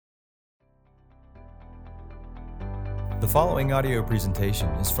The following audio presentation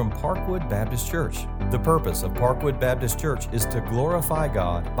is from Parkwood Baptist Church. The purpose of Parkwood Baptist Church is to glorify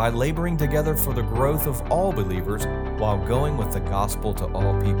God by laboring together for the growth of all believers while going with the gospel to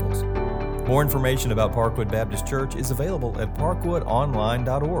all peoples. More information about Parkwood Baptist Church is available at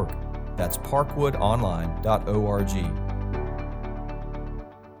parkwoodonline.org. That's parkwoodonline.org.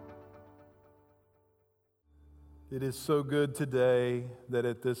 It is so good today that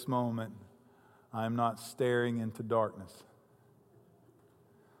at this moment I am not staring into darkness.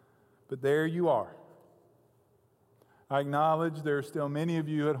 But there you are. I acknowledge there are still many of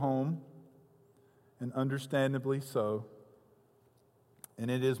you at home, and understandably so. And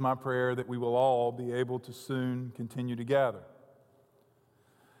it is my prayer that we will all be able to soon continue to gather.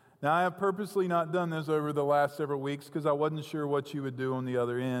 Now, I have purposely not done this over the last several weeks because I wasn't sure what you would do on the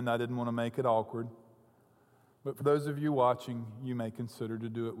other end. I didn't want to make it awkward. But for those of you watching, you may consider to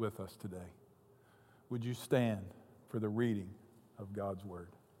do it with us today. Would you stand for the reading of God's Word?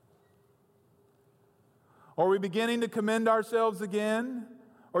 Are we beginning to commend ourselves again?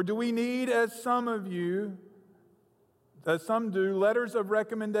 Or do we need, as some do, letters of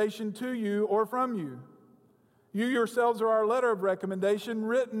recommendation to you or from you? You yourselves are our letter of recommendation,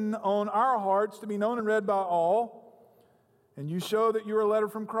 written on our hearts to be known and read by all. And you show that you are a letter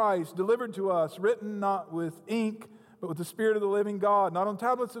from Christ, delivered to us, written not with ink, but with the Spirit of the living God, not on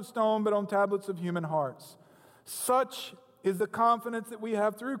tablets of stone, but on tablets of human hearts. Such is the confidence that we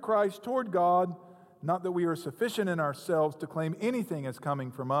have through Christ toward God, not that we are sufficient in ourselves to claim anything as coming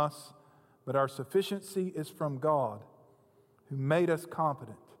from us, but our sufficiency is from God, who made us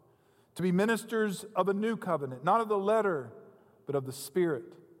competent to be ministers of a new covenant, not of the letter, but of the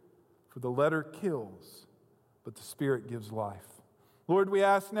Spirit. For the letter kills, but the Spirit gives life. Lord, we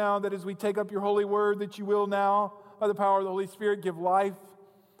ask now that as we take up your holy word, that you will now, by the power of the Holy Spirit, give life,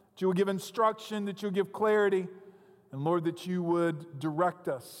 that you will give instruction, that you will give clarity, and Lord, that you would direct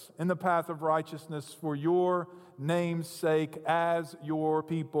us in the path of righteousness for your name's sake as your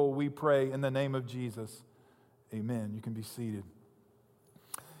people, we pray in the name of Jesus. Amen. You can be seated.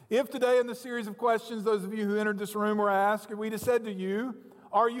 If today in the series of questions, those of you who entered this room were asked, if we'd have said to you,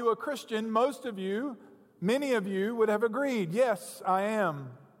 are you a Christian? Most of you, many of you would have agreed, yes, I am.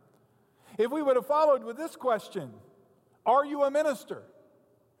 If we would have followed with this question, are you a minister?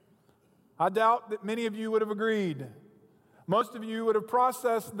 I doubt that many of you would have agreed. Most of you would have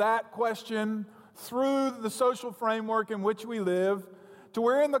processed that question through the social framework in which we live, to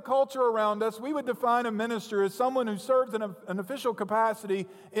where in the culture around us, we would define a minister as someone who serves in an official capacity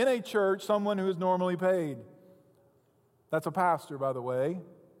in a church, someone who is normally paid. That's a pastor, by the way,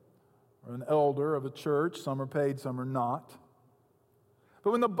 or an elder of a church. Some are paid, some are not.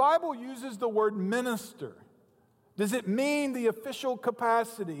 But when the Bible uses the word minister, does it mean the official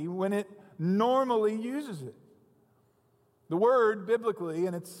capacity when it normally uses it? The word biblically,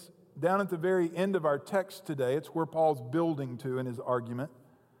 and it's down at the very end of our text today, it's where Paul's building to in his argument,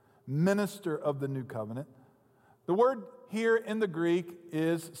 minister of the new covenant. The word here in the Greek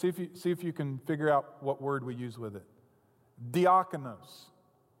is, see if you can figure out what word we use with it. Diakonos.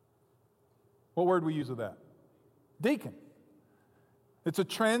 What word we use with that? Deacon. It's a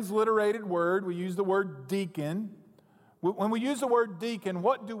transliterated word. We use the word deacon. When we use the word deacon,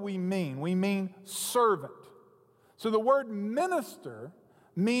 what do we mean? We mean servant. So the word minister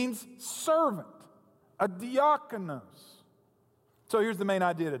means servant, a diakonos. So here's the main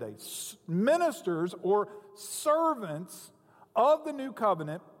idea today. Ministers or servants of the new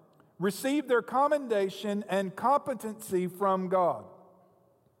covenant receive their commendation and competency from God.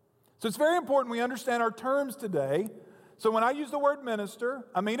 So it's very important we understand our terms today. So when I use the word minister,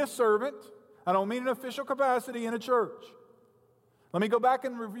 I mean a servant. I don't mean an official capacity in a church. Let me go back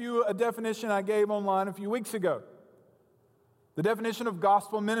and review a definition I gave online a few weeks ago. The definition of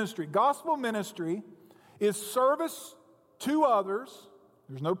gospel ministry. Gospel ministry is service to others.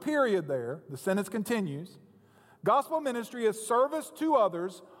 There's no period there. The sentence continues. Gospel ministry is service to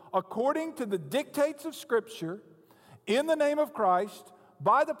others according to the dictates of Scripture, in the name of Christ,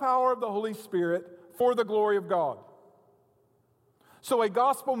 by the power of the Holy Spirit, for the glory of God. So a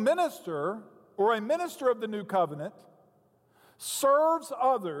gospel minister, or a minister of the new covenant, serves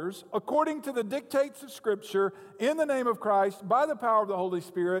others according to the dictates of Scripture, in the name of Christ, by the power of the Holy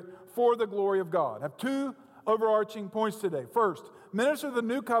Spirit, for the glory of God. I have two overarching points today. First, ministers of the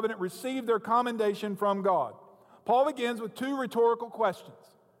new covenant receive their commendation from God. Paul begins with two rhetorical questions.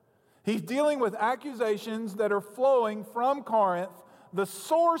 He's dealing with accusations that are flowing from Corinth. The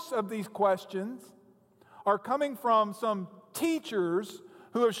source of these questions are coming from some teachers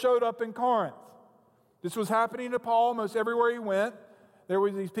who have showed up in Corinth. This was happening to Paul almost everywhere he went. There were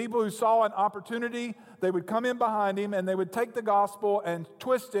these people who saw an opportunity. They would come in behind him and they would take the gospel and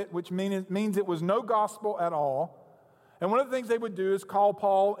twist it, which means it was no gospel at all. And one of the things they would do is call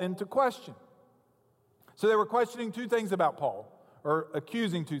Paul into question. So they were questioning two things about Paul, or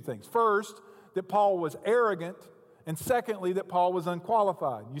accusing two things. First, that Paul was arrogant, and secondly, that Paul was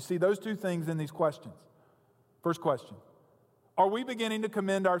unqualified. You see those two things in these questions. First question, are we beginning to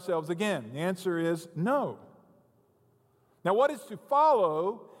commend ourselves again? The answer is no. Now, what is to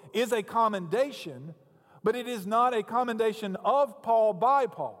follow is a commendation, but it is not a commendation of Paul by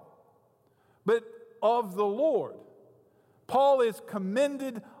Paul, but of the Lord. Paul is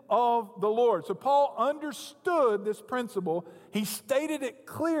commended of the Lord. So Paul understood this principle. He stated it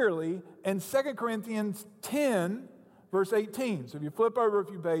clearly in 2 Corinthians 10, verse 18. So if you flip over a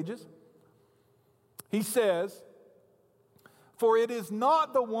few pages, he says, "For it is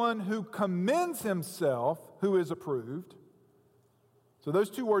not the one who commends himself who is approved." So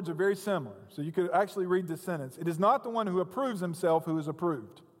those two words are very similar. So you could actually read this sentence. It is not the one who approves himself who is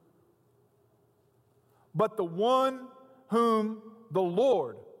approved, but the one whom the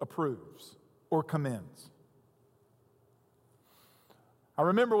Lord approves or commends. I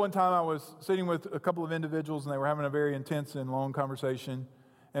remember one time I was sitting with a couple of individuals and they were having a very intense and long conversation.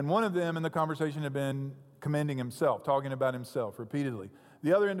 And one of them in the conversation had been commending himself, talking about himself repeatedly.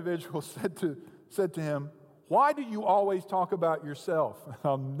 The other individual said to him, "Why do you always talk about yourself?"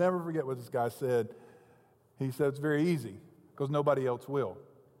 I'll never forget what this guy said. He said, "It's very easy, because nobody else will."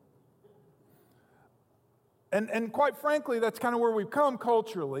 And quite frankly, that's kind of where we've come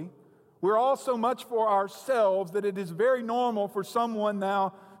culturally. We're all so much for ourselves that it is very normal for someone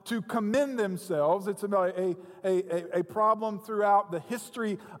now to commend themselves. It's a problem throughout the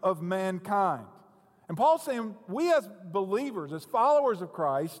history of mankind. And Paul's saying, we as believers, as followers of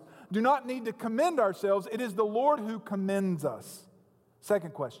Christ, do not need to commend ourselves. It is the Lord who commends us.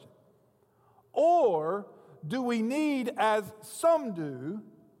 Second question. Or do we need, as some do,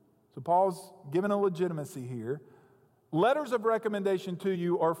 so Paul's given a legitimacy here, letters of recommendation to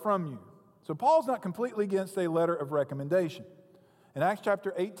you or from you? So Paul's not completely against a letter of recommendation. In Acts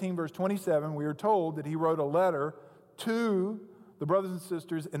chapter 18, verse 27, we are told that he wrote a letter to the brothers and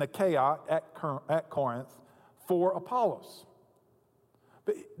sisters in Achaia at Corinth for Apollos.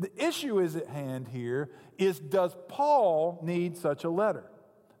 But the issue is at hand here is, does Paul need such a letter?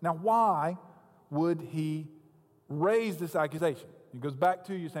 Now, why would he raise this accusation? It goes back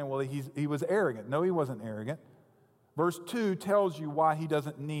to you saying, well, he was arrogant. No, he wasn't arrogant. Verse 2 tells you why he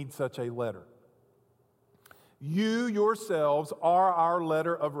doesn't need such a letter. You yourselves are our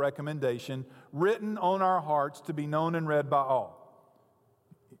letter of recommendation, written on our hearts to be known and read by all.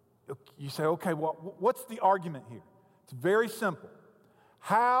 You say, okay, well, what's the argument here? It's very simple.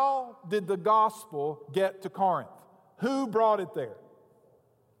 How did the gospel get to Corinth? Who brought it there?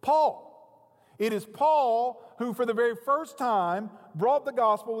 Paul. It is Paul who, for the very first time, brought the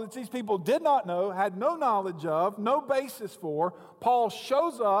gospel that these people did not know, had no knowledge of, no basis for. Paul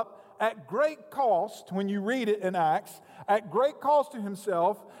shows up at great cost, when you read it in Acts, at great cost to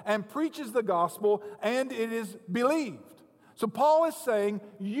himself, and preaches the gospel, and it is believed. So Paul is saying,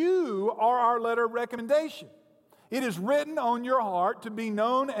 you are our letter of recommendation. It is written on your heart to be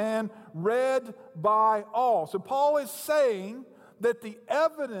known and read by all. So Paul is saying that the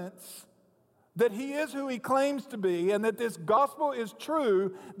evidence that he is who he claims to be and that this gospel is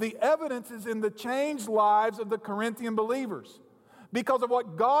true, the evidence is in the changed lives of the Corinthian believers. Because of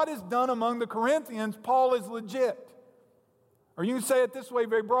what God has done among the Corinthians, Paul is legit. Or you can say it this way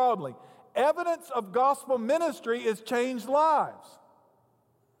very broadly. Evidence of gospel ministry is changed lives.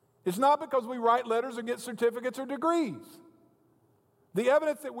 It's not because we write letters or get certificates or degrees. The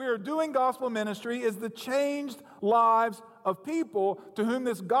evidence that we are doing gospel ministry is the changed lives of people to whom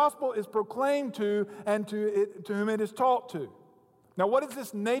this gospel is proclaimed to and to whom it is taught to. Now, what is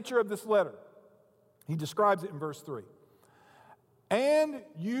this nature of this letter? He describes it in verse 3. And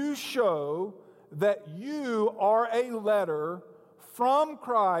you show that you are a letter from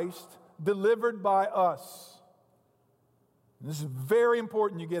Christ delivered by us. And this is very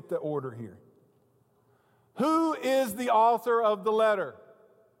important you get the order here. Who is the author of the letter?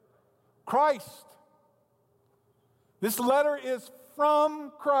 Christ. This letter is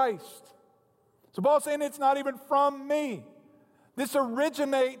from Christ. So Paul's saying it's not even from me. This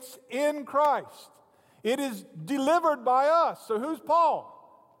originates in Christ. It is delivered by us. So who's Paul?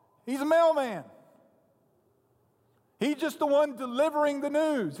 He's a mailman. He's just the one delivering the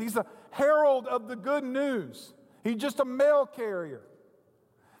news. He's a herald of the good news. He's just a mail carrier.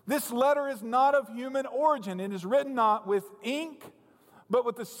 This letter is not of human origin. It is written not with ink, but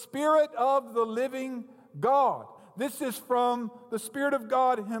with the Spirit of the living God. This is from the Spirit of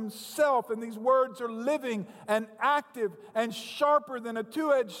God Himself, and these words are living and active and sharper than a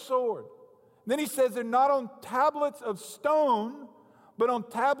two-edged sword. Then he says they're not on tablets of stone, but on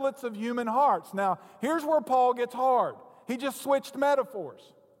tablets of human hearts. Now, here's where Paul gets hard. He just switched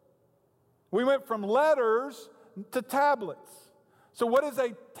metaphors. We went from letters to tablets. So what is a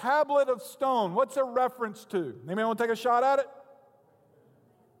tablet of stone? What's a reference to? Anybody want to take a shot at it?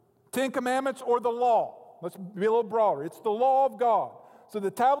 10 Commandments or the law? Let's be a little broader. It's the law of God. So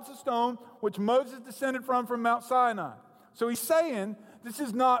the tablets of stone, which Moses descended from Mount Sinai. So he's saying this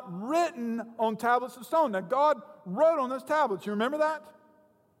is not written on tablets of stone. Now God wrote on those tablets. You remember that?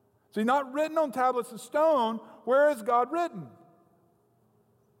 So he's not written on tablets of stone. Where is God written?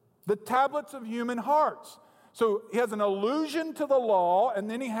 The tablets of human hearts. So he has an allusion to the law, and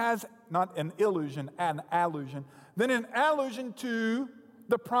then he has, not an illusion, an allusion, then an allusion to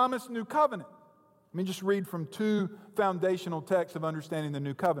the promised new covenant. Let me just read from two foundational texts of understanding the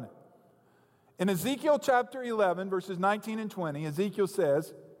new covenant. In Ezekiel chapter 11, verses 19 and 20, Ezekiel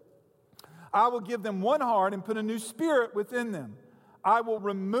says, I will give them one heart and put a new spirit within them. I will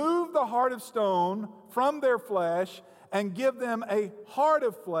remove the heart of stone from their flesh and give them a heart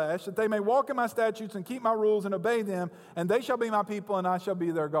of flesh, that they may walk in my statutes and keep my rules and obey them, and they shall be my people and I shall be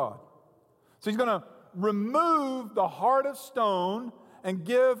their God. So he's going to remove the heart of stone and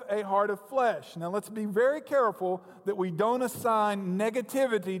give a heart of flesh. Now let's be very careful that we don't assign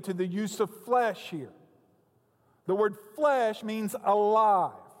negativity to the use of flesh here. The word flesh means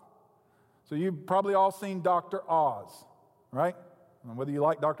alive. So you've probably all seen Dr. Oz, right? And whether you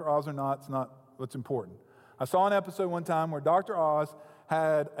like Dr. Oz or not, it's not what's important. I saw an episode one time where Dr. Oz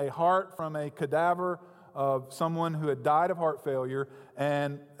had a heart from a cadaver of someone who had died of heart failure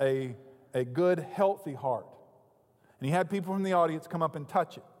and a good, healthy heart. And he had people from the audience come up and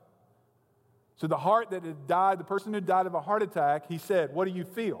touch it. So the heart that had died, the person who died of a heart attack, he said, what do you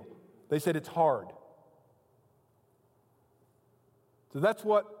feel? They said, it's hard. So that's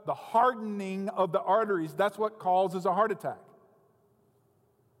what the hardening of the arteries, that's what causes a heart attack.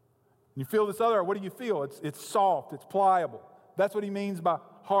 You feel this other, what do you feel? It's soft, it's pliable. That's what he means by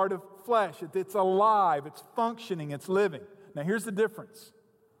heart of flesh. It's alive, it's functioning, it's living. Now here's the difference.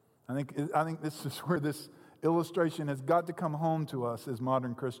 I think this is where this illustration has got to come home to us as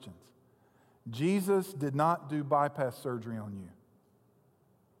modern Christians. Jesus did not do bypass surgery on you.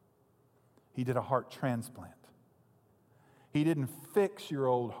 He did a heart transplant. He didn't fix your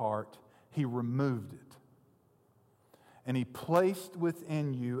old heart, He removed it. And He placed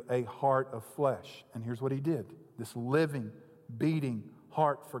within you a heart of flesh. And here's what He did. This living, beating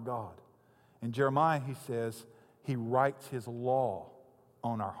heart for God. In Jeremiah, He says, He writes His law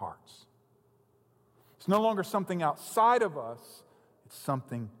on our hearts. It's no longer something outside of us. It's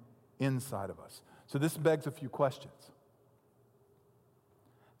something inside of us. So this begs a few questions.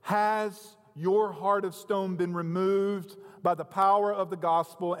 Has your heart of stone been removed by the power of the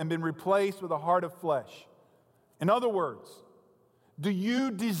gospel and been replaced with a heart of flesh? In other words, do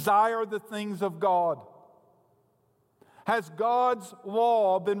you desire the things of God? Has God's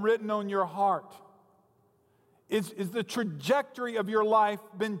law been written on your heart? Is the trajectory of your life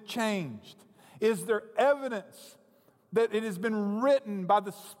been changed? Is there evidence that it has been written by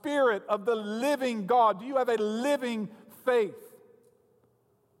the Spirit of the living God? Do you have a living faith?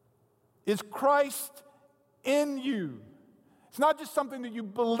 Is Christ in you? It's not just something that you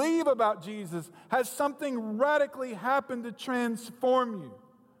believe about Jesus. Has something radically happened to transform you?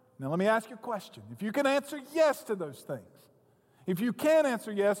 Now let me ask you a question. If you can answer yes to those things, if you can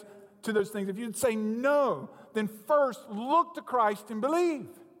answer yes to those things, if you'd say no, then first look to Christ and believe.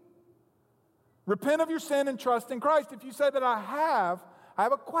 Repent of your sin and trust in Christ. If you say that I have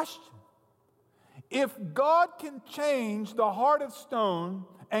a question. If God can change the heart of stone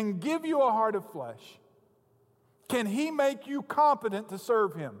and give you a heart of flesh, can He make you competent to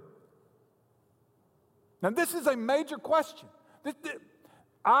serve Him? Now, this is a major question.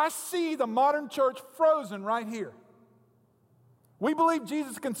 I see the modern church frozen right here. We believe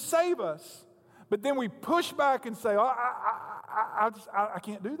Jesus can save us, but then we push back and say, I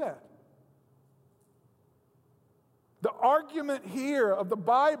can't do that. The argument here of the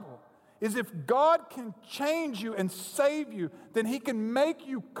Bible is if God can change you and save you, then He can make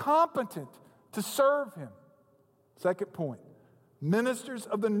you competent to serve Him. Second point, ministers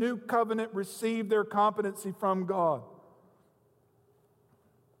of the new covenant receive their competency from God.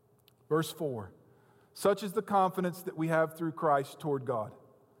 Verse 4, such is the confidence that we have through Christ toward God.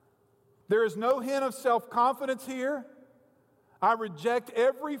 There is no hint of self-confidence here. I reject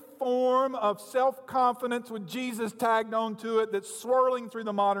every form of self-confidence with Jesus tagged onto it that's swirling through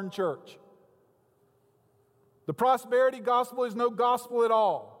the modern church. The prosperity gospel is no gospel at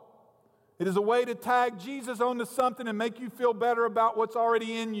all. It is a way to tag Jesus onto something and make you feel better about what's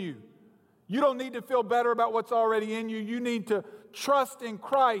already in you. You don't need to feel better about what's already in you. You need to trust in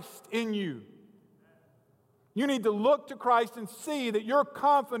Christ in you. You need to look to Christ and see that your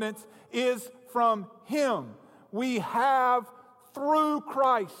confidence is from Him. We have through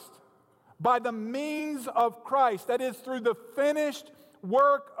Christ, by the means of Christ, that is through the finished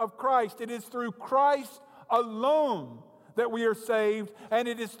work of Christ. It is through Christ alone that we are saved, and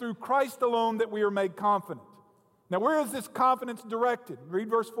it is through Christ alone that we are made confident. Now, where is this confidence directed? Read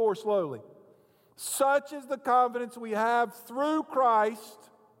verse 4 slowly. Such is the confidence we have through Christ,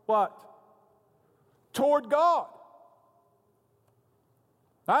 what? Toward God.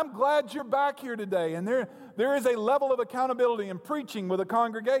 I'm glad you're back here today, and there is a level of accountability in preaching with a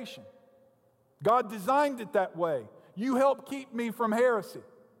congregation. God designed it that way. You help keep me from heresy.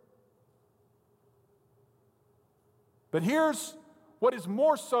 But here's what is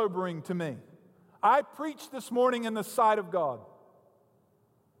more sobering to me. I preached this morning in the sight of God.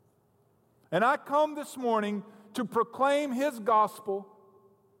 And I come this morning to proclaim His gospel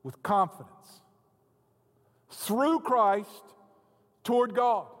with confidence. Through Christ, toward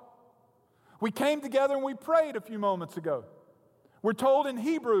God. We came together and we prayed a few moments ago. We're told in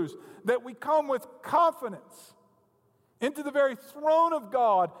Hebrews that we come with confidence into the very throne of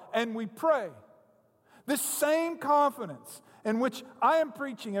God and we pray. This same confidence in which I am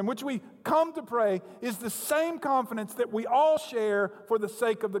preaching and which we come to pray is the same confidence that we all share for the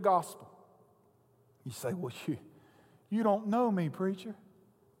sake of the gospel. You say, well, you don't know me, preacher.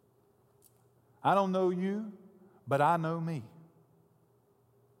 I don't know you, but I know me.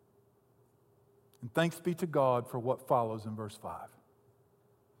 And thanks be to God for what follows in verse 5.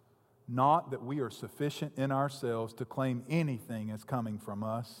 Not that we are sufficient in ourselves to claim anything as coming from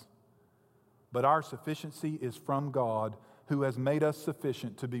us, but our sufficiency is from God, who has made us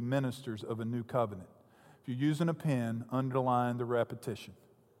sufficient to be ministers of a new covenant. If you're using a pen, underline the repetition.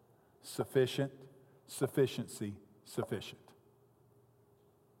 Sufficient, sufficiency, sufficient.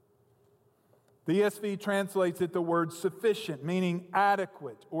 The ESV translates it the word sufficient, meaning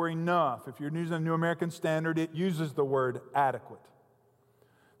adequate or enough. If you're using a New American Standard, it uses the word adequate.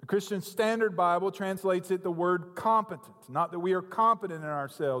 The Christian Standard Bible translates it the word competent. Not that we are competent in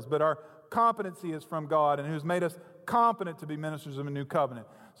ourselves, but our competency is from God, and who has made us competent to be ministers of a new covenant.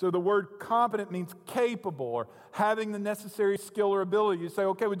 So the word competent means capable or having the necessary skill or ability. You say,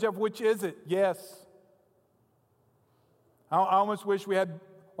 okay, well, Jeff, which is it? Yes. I almost wish we had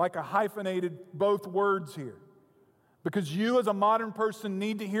like a hyphenated both words here. Because you as a modern person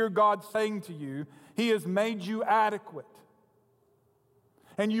need to hear God saying to you, He has made you adequate.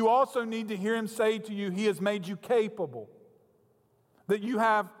 And you also need to hear Him say to you, He has made you capable. That you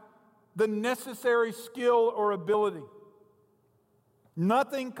have the necessary skill or ability.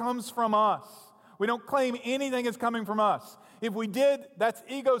 Nothing comes from us. We don't claim anything is coming from us. If we did, that's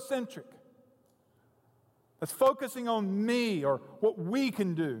egocentric. That's focusing on me or what we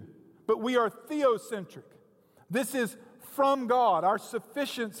can do. But we are theocentric. This is from God. Our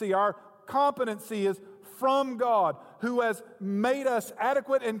sufficiency, our competency is from God, who has made us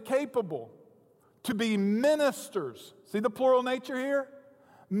adequate and capable to be ministers. See the plural nature here?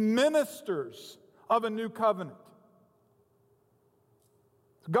 Ministers of a new covenant.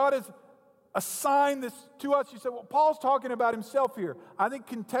 God has assigned this to us. You say, well, Paul's talking about himself here. I think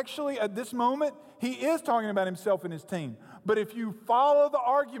contextually at this moment, he is talking about himself and his team. But if you follow the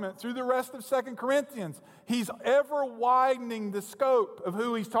argument through the rest of 2 Corinthians, he's ever widening the scope of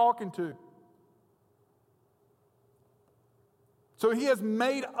who he's talking to. So he has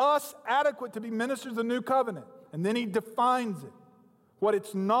made us adequate to be ministers of the new covenant. And then he defines it. What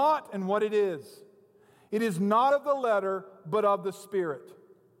it's not and what it is. It is not of the letter, but of the Spirit.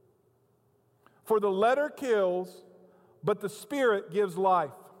 For the letter kills, but the Spirit gives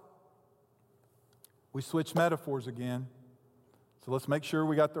life. We switch metaphors again. So let's make sure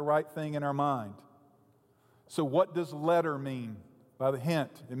we got the right thing in our mind. So what does letter mean? By the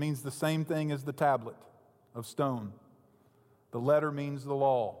hint, it means the same thing as the tablet of stone. The letter means the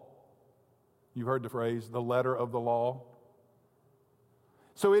law. You've heard the phrase, the letter of the law.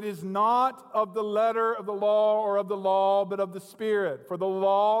 So it is not of the letter of the law or of the law, but of the Spirit. For the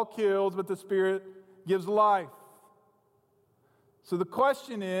law kills, but the Spirit gives life. So the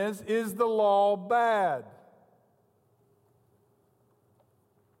question is the law bad?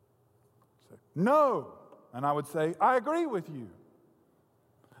 No. And I would say, I agree with you.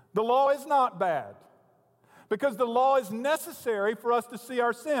 The law is not bad. Because the law is necessary for us to see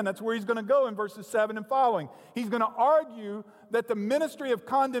our sin. That's where he's going to go in verses 7 and following. He's going to argue that the ministry of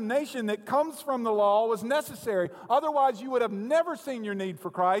condemnation that comes from the law was necessary. Otherwise, you would have never seen your need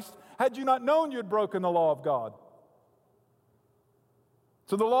for Christ had you not known you had broken the law of God.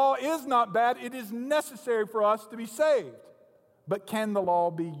 So the law is not bad. It is necessary for us to be saved. But can the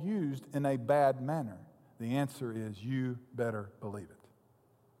law be used in a bad manner? The answer is you better believe it.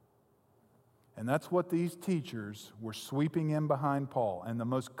 And that's what these teachers were sweeping in behind Paul. And the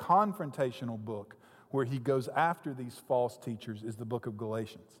most confrontational book where he goes after these false teachers is the book of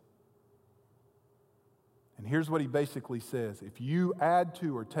Galatians. And here's what he basically says. If you add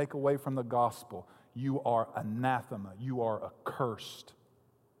to or take away from the gospel, you are anathema. You are accursed.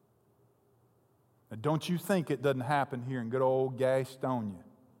 Now, don't you think it doesn't happen here in good old Gastonia?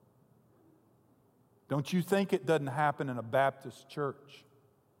 Don't you think it doesn't happen in a Baptist church?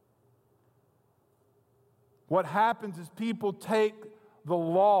 What happens is people take the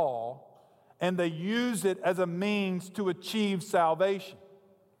law and they use it as a means to achieve salvation.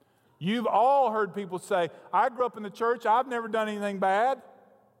 You've all heard people say, I grew up in the church, I've never done anything bad.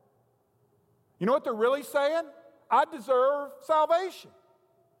 You know what they're really saying? I deserve salvation.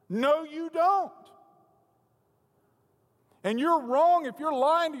 No, you don't. And you're wrong if you're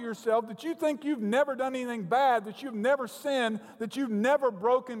lying to yourself that you think you've never done anything bad, that you've never sinned, that you've never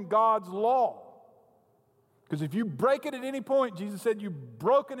broken God's law. Because if you break it at any point, Jesus said you've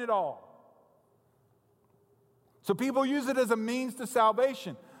broken it all. So people use it as a means to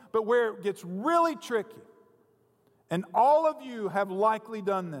salvation. But where it gets really tricky, and all of you have likely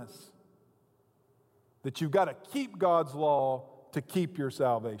done this, that you've got to keep God's law to keep your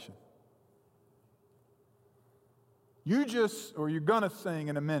salvation. You're going to sing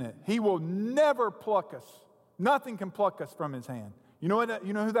in a minute, He will never pluck us. Nothing can pluck us from His hand. You know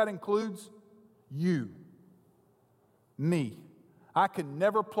who that includes? You. Me. I can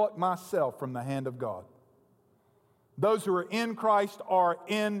never pluck myself from the hand of God. Those who are in Christ are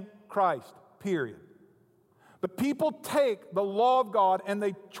in Christ, period. But people take the law of God and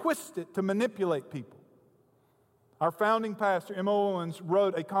they twist it to manipulate people. Our founding pastor, M.O. Owens,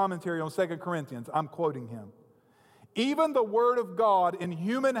 wrote a commentary on 2 Corinthians. I'm quoting him. Even the Word of God in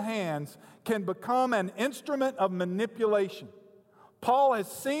human hands can become an instrument of manipulation. Paul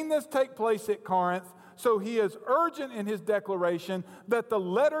has seen this take place at Corinth, so he is urgent in his declaration that the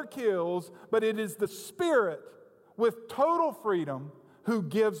letter kills, but it is the Spirit with total freedom who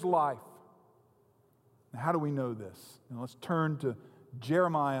gives life. Now, how do we know this? Now, let's turn to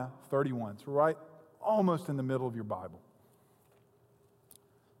Jeremiah 31. It's right almost in the middle of your Bible.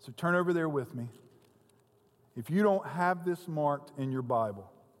 So turn over there with me. If you don't have this marked in your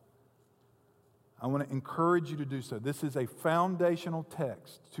Bible, I want to encourage you to do so. This is a foundational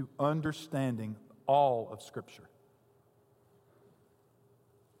text to understanding all of Scripture.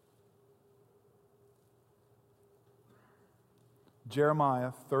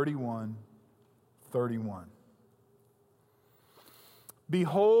 Jeremiah 31:31.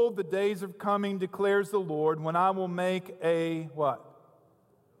 Behold, the days are coming, declares the Lord, when I will make a what?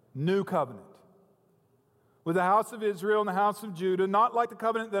 New covenant with the house of Israel and the house of Judah, not like the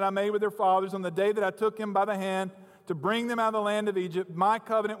covenant that I made with their fathers on the day that I took them by the hand to bring them out of the land of Egypt, my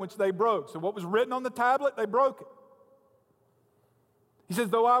covenant which they broke. So what was written on the tablet, they broke it. He says,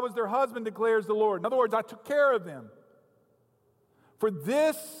 though I was their husband, declares the Lord. In other words, I took care of them. For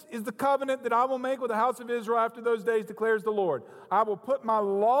this is the covenant that I will make with the house of Israel after those days, declares the Lord. I will put my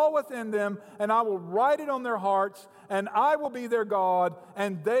law within them, and I will write it on their hearts, and I will be their God,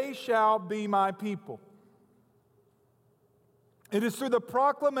 and they shall be my people. It is through the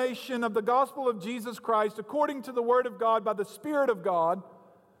proclamation of the gospel of Jesus Christ, according to the word of God, by the Spirit of God.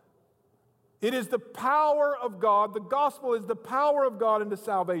 It is the power of God. The gospel is the power of God into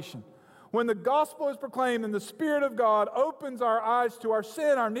salvation. When the gospel is proclaimed and the Spirit of God opens our eyes to our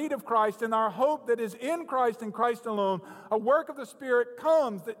sin, our need of Christ, and our hope that is in Christ and Christ alone, a work of the Spirit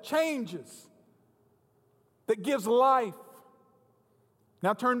comes that changes, that gives life.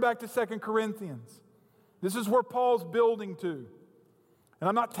 Now turn back to 2 Corinthians. This is where Paul's building to. And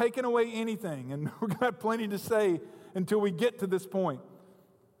I'm not taking away anything, and we're going to have plenty to say until we get to this point.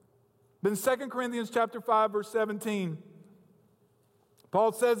 But in 2 Corinthians chapter 5, verse 17,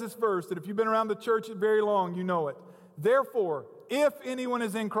 Paul says this verse that if you've been around the church very long, you know it. Therefore, if anyone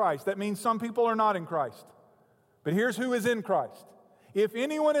is in Christ, that means some people are not in Christ. But here's who is in Christ. If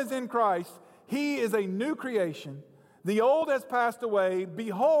anyone is in Christ, he is a new creation. The old has passed away.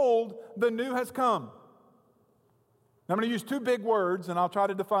 Behold, the new has come. Now, I'm going to use two big words, and I'll try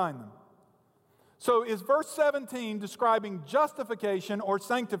to define them. So is verse 17 describing justification or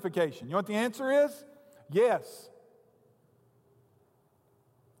sanctification? You know what the answer is? Yes.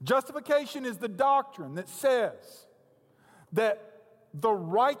 Justification is the doctrine that says that the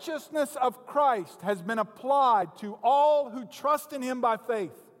righteousness of Christ has been applied to all who trust in Him by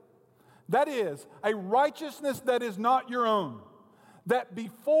faith. That is, a righteousness that is not your own. That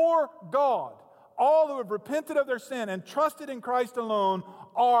before God, all who have repented of their sin and trusted in Christ alone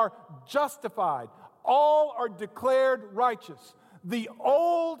are justified. All are declared righteous. The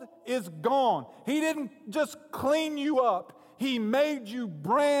old is gone. He didn't just clean you up. He made you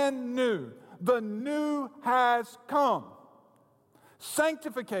brand new. The new has come.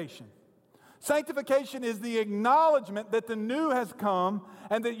 Sanctification. Sanctification is the acknowledgement that the new has come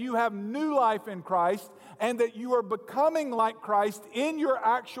and that you have new life in Christ and that you are becoming like Christ in your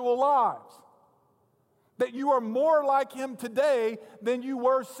actual lives. That you are more like Him today than you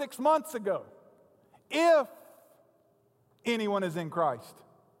were 6 months ago. If anyone is in Christ.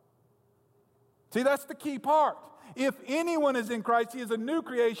 See, that's the key part. If anyone is in Christ, he is a new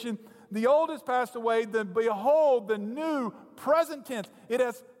creation. The old has passed away, then behold, the new, present tense, it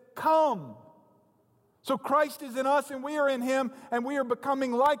has come. So Christ is in us and we are in Him and we are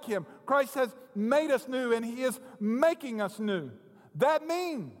becoming like Him. Christ has made us new and He is making us new. That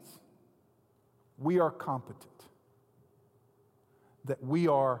means we are competent. That we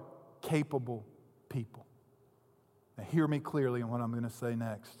are capable people. Now hear me clearly in what I'm going to say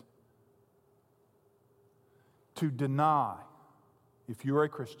next. To deny, if you are a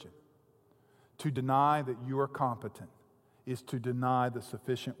Christian, to deny that you are competent is to deny the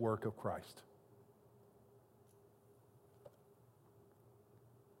sufficient work of Christ.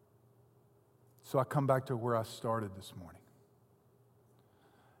 So I come back to where I started this morning.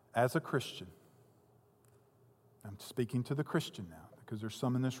 As a Christian, I'm speaking to the Christian now because there's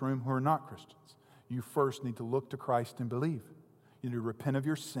some in this room who are not Christians. You first need to look to Christ and believe. You need to repent of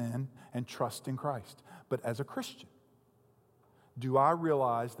your sin and trust in Christ. But as a Christian, do I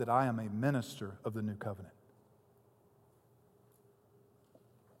realize that I am a minister of the new covenant?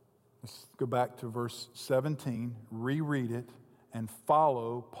 Let's go back to verse 17, reread it, and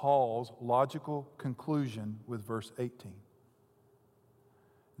follow Paul's logical conclusion with verse 18.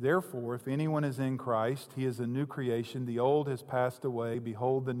 Therefore, if anyone is in Christ, he is a new creation. The old has passed away.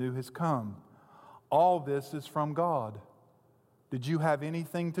 Behold, the new has come. All this is from God. Did you have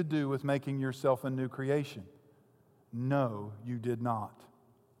anything to do with making yourself a new creation? No, you did not.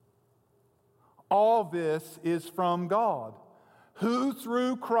 All this is from God, who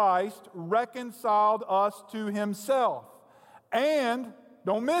through Christ reconciled us to Himself, and,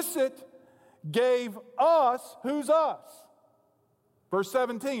 don't miss it, gave us, who's us? Verse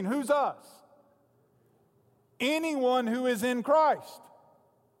 17, who's us? Anyone who is in Christ,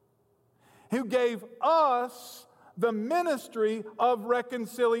 who gave us the ministry of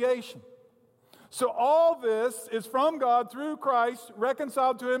reconciliation. So all this is from God through Christ,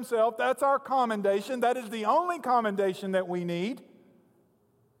 reconciled to Himself. That's our commendation. That is the only commendation that we need.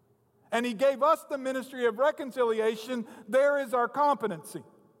 And He gave us the ministry of reconciliation. There is our competency.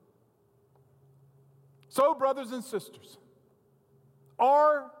 So, brothers and sisters,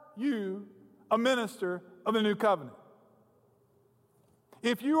 are you a minister of the new covenant?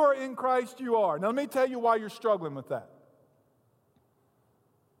 If you are in Christ, you are. Now, let me tell you why you're struggling with that.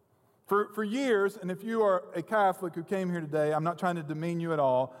 For years, and if you are a Catholic who came here today, I'm not trying to demean you at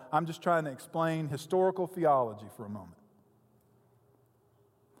all. I'm just trying to explain historical theology for a moment.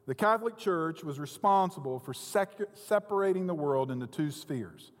 The Catholic Church was responsible for separating the world into two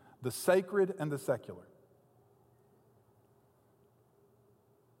spheres, the sacred and the secular.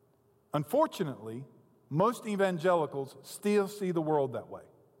 Unfortunately, most evangelicals still see the world that way.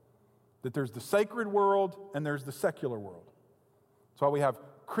 That there's the sacred world and there's the secular world. That's why we have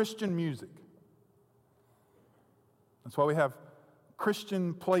Christian music. That's why we have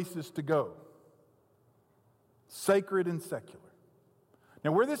Christian places to go. Sacred and secular.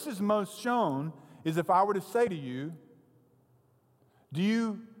 Now, where this is most shown is if I were to say to you, do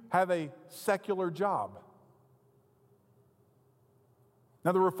you have a secular job?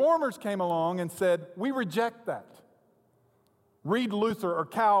 Now, the Reformers came along and said, we reject that. Read Luther or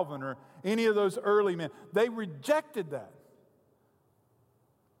Calvin or any of those early men. They rejected that.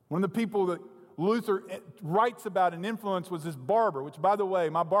 One of the people that Luther writes about and influenced was this barber, which, by the way,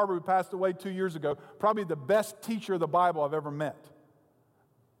 my barber who passed away 2 years ago, probably the best teacher of the Bible I've ever met.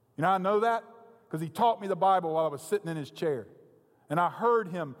 You know how I know that? Because he taught me the Bible while I was sitting in his chair. And I heard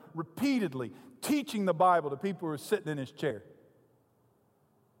him repeatedly teaching the Bible to people who were sitting in his chair.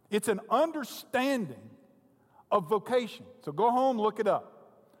 It's an understanding of vocation. So go home, look it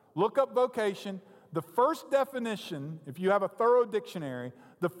up. Look up vocation. The first definition, if you have a thorough dictionary,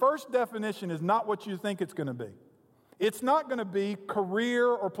 the first definition is not what you think it's going to be. It's not going to be career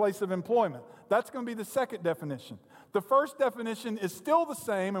or place of employment. That's going to be the second definition. The first definition is still the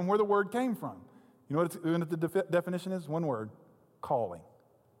same and where the word came from. You know what the definition is? One word: calling.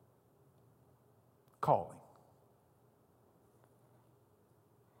 Calling.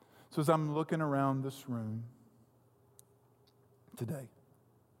 So as I'm looking around this room today,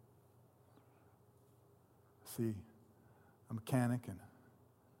 I see a mechanic and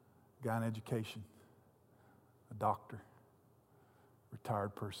a guy in education, a doctor,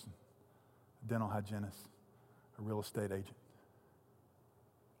 retired person, a dental hygienist, a real estate agent.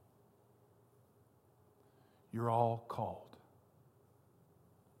 You're all called.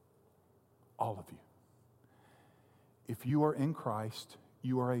 All of you. If you are in Christ,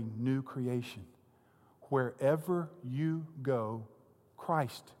 you are a new creation. Wherever you go,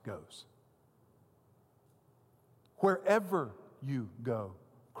 Christ goes. Wherever you go,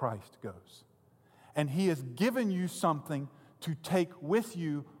 Christ goes. And He has given you something to take with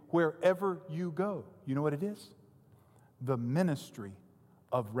you wherever you go. You know what it is? The ministry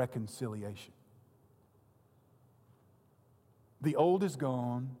of reconciliation. The old is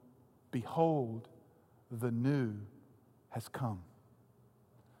gone. Behold, the new has come.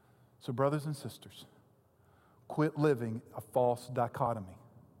 So, brothers and sisters, quit living a false dichotomy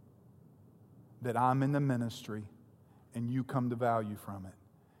that I'm in the ministry and you come to value from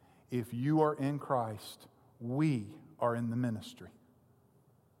it. If you are in Christ, we are in the ministry.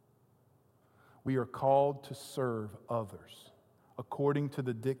 We are called to serve others according to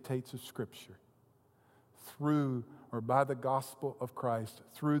the dictates of Scripture, through or by the gospel of Christ,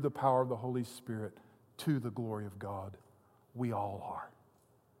 through the power of the Holy Spirit, to the glory of God. We all are.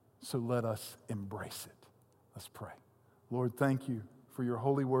 So let us embrace it. Let's pray. Lord, thank you for your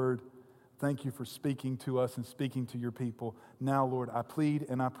holy word. Thank you for speaking to us and speaking to your people. Now, Lord, I plead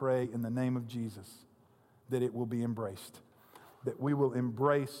and I pray in the name of Jesus that it will be embraced, that we will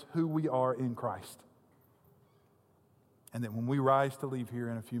embrace who we are in Christ, and that when we rise to leave here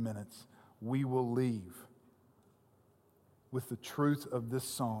in a few minutes, we will leave with the truth of this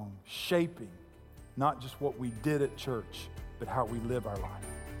song, shaping not just what we did at church, but how we live our life.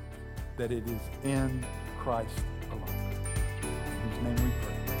 That it is in Christ alone. In whose name we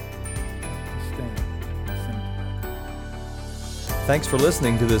pray. Stand and sing together. Thanks for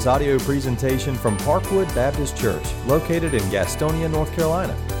listening to this audio presentation from Parkwood Baptist Church, located in Gastonia, North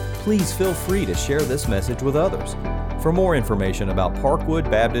Carolina. Please feel free to share this message with others. For more information about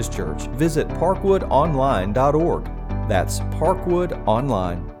Parkwood Baptist Church, visit parkwoodonline.org. That's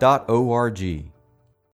parkwoodonline.org.